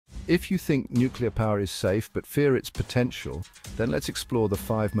If you think nuclear power is safe but fear its potential, then let's explore the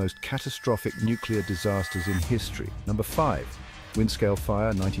 5 most catastrophic nuclear disasters in history. Number 5. Windscale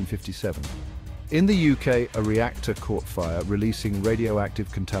Fire, 1957. In the UK, a reactor caught fire, releasing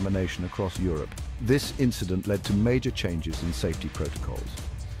radioactive contamination across Europe. This incident led to major changes in safety protocols.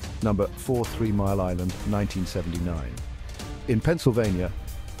 Number 4. 3 Mile Island, 1979. In Pennsylvania,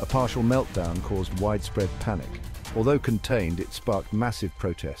 a partial meltdown caused widespread panic. Although contained, it sparked massive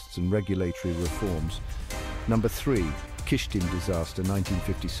protests and regulatory reforms. Number 3. Kyshtym Disaster,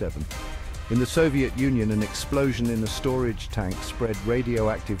 1957. In the Soviet Union, an explosion in a storage tank spread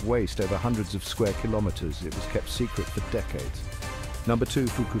radioactive waste over hundreds of square kilometers. It was kept secret for decades. Number 2.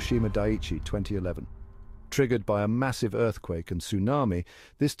 Fukushima Daiichi, 2011. Triggered by a massive earthquake and tsunami,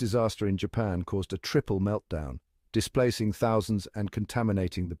 this disaster in Japan caused a triple meltdown, displacing thousands and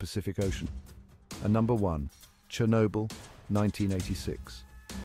contaminating the Pacific Ocean. And number 1. Chernobyl, 1986.